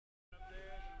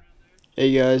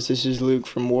Hey guys, this is Luke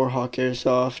from Warhawk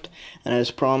Airsoft, and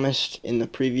as promised in the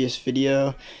previous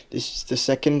video, this is the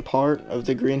second part of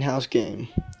the greenhouse game.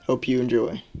 Hope you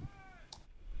enjoy.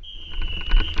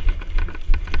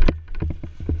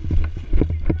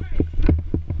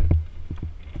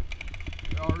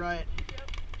 All right.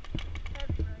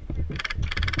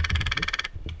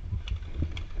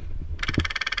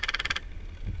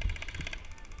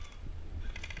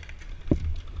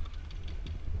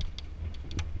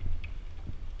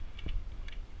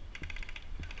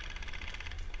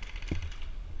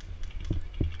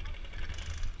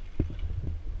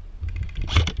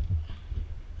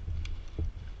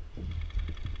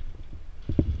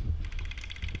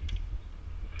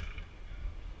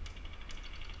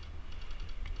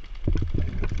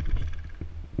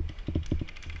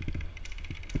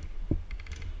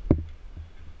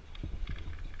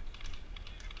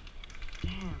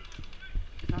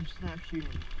 Damn, snap shooting.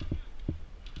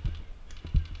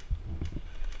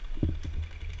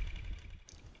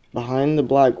 Behind the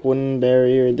black wooden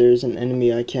barrier, there's an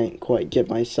enemy I can't quite get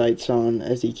my sights on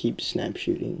as he keeps snap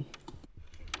shooting.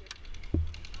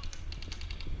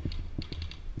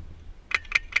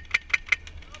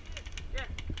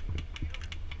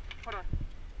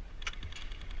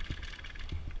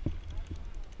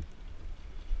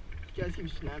 You guys keep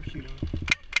snap shooting.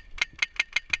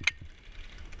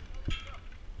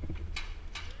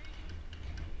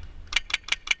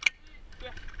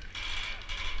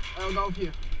 I'll go with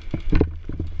you.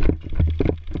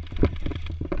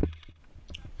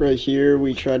 Right here,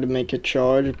 we tried to make a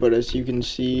charge, but as you can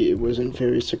see, it wasn't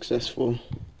very successful.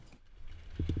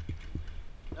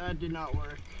 That did not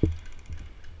work.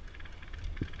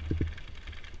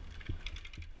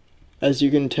 As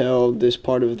you can tell, this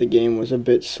part of the game was a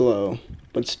bit slow,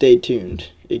 but stay tuned,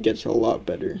 it gets a lot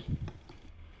better.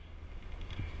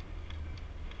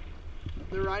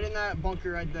 They're right in that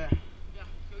bunker right there. Yeah,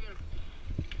 go get them.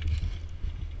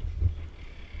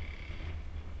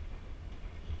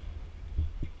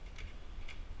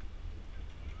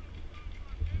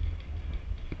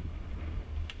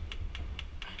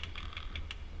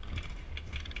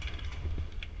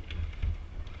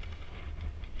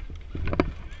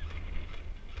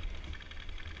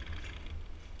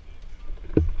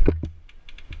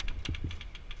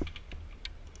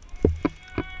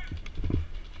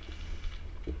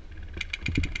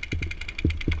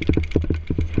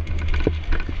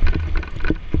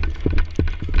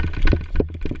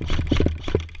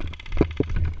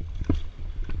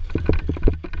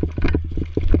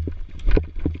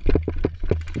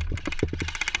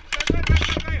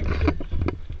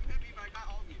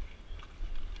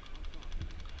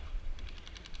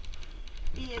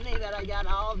 That I got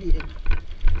all of you.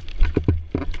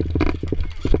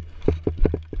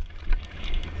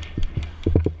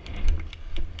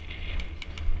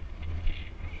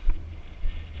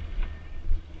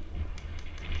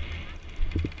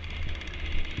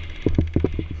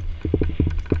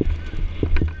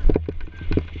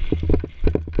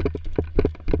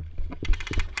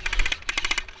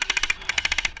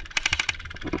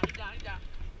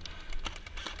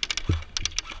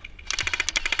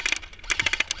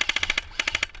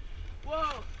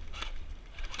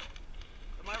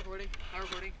 I'm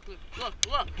recording. Look.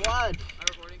 What? I'm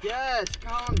recording. Yes,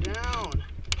 calm down.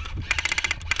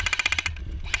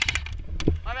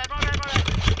 My bad.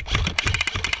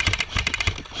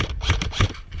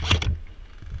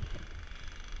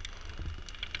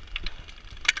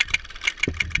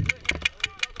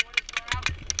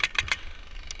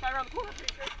 Right around the corner,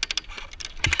 pretty sure.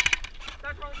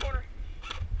 That's around the corner.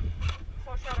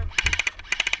 Slow shutter.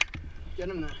 Get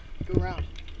him there. Go around.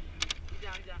 He's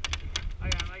down. I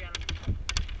got him.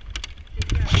 Get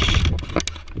back.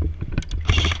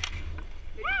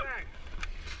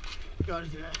 Got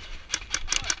his ass.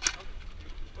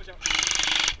 Watch out.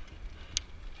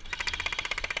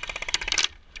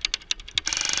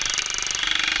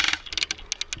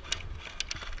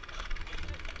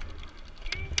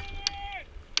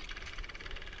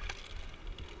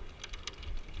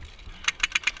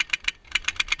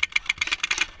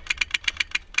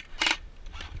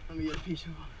 Let me get a piece of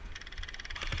him.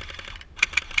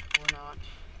 Or not.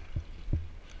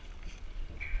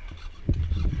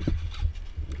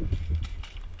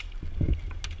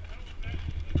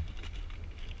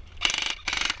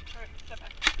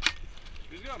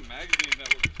 He's got a magazine that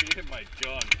would fit in my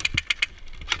gun.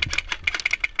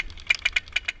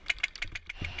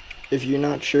 If you're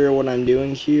not sure what I'm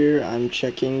doing here, I'm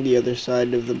checking the other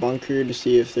side of the bunker to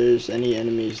see if there's any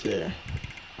enemies there.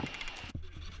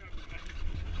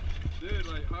 Dude,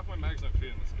 like half my mags don't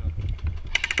fit in this gun.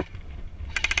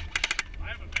 I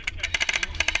have a med cap.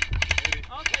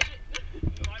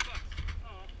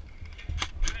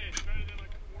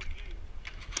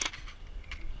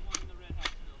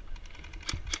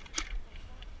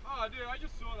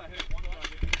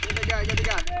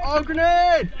 Oh,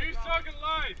 grenade! You suck at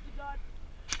life!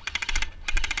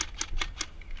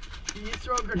 Did you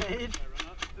throw a grenade?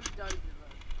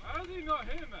 How did he not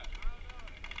hit him at?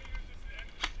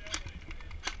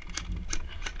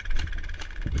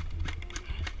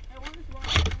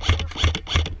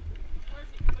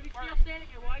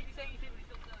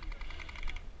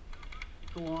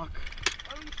 Go walk.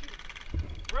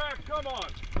 Ref, come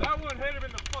on! That one hit him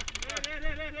in the fucking head.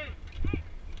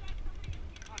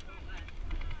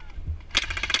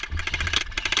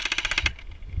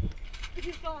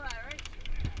 You saw that, right?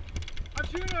 I'm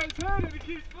shooting at his head and he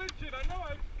keeps flinching. I know.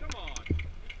 Come on. The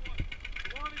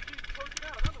one he keeps poking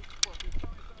out. That was fucking the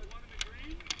one in the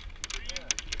green? Green?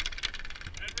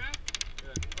 Red ref?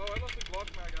 Yeah. Oh, I left the Glock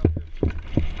mag out there.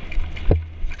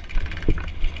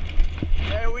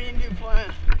 Hey, we didn't do plan.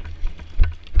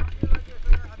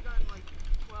 I've gotten like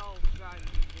 12 guys in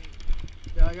the game.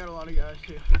 Yeah, I got a lot of guys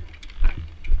too.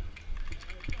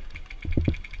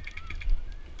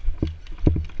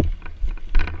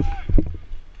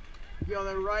 Yo,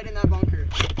 they're right in that bunker.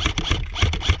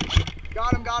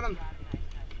 Got him, got him.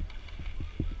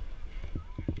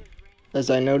 As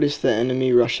I notice the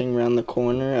enemy rushing around the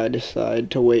corner, I decide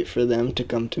to wait for them to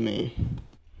come to me.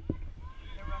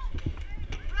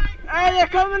 Hey, they're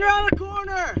coming around the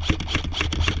corner!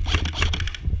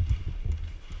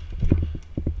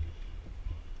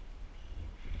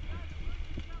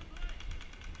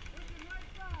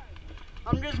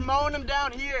 I'm just mowing them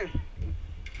down here.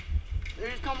 They're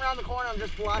just coming around the corner, I'm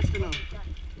just blasting them.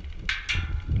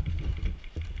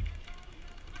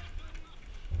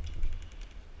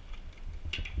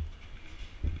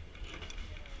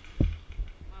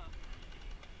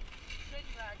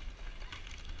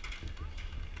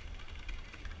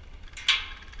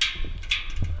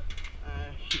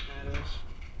 Shooting at us.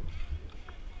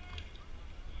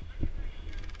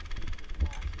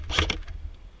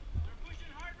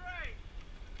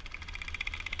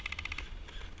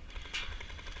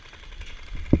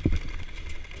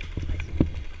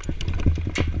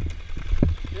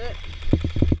 Shit.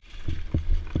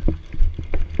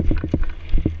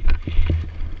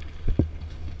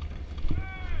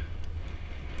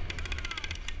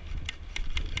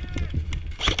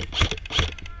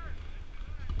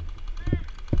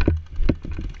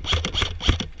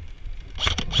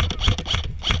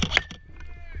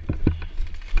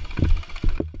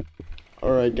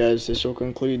 Alright guys, this will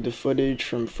conclude the footage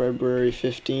from February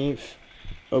 15th.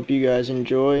 Hope you guys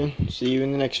enjoy. See you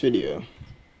in the next video.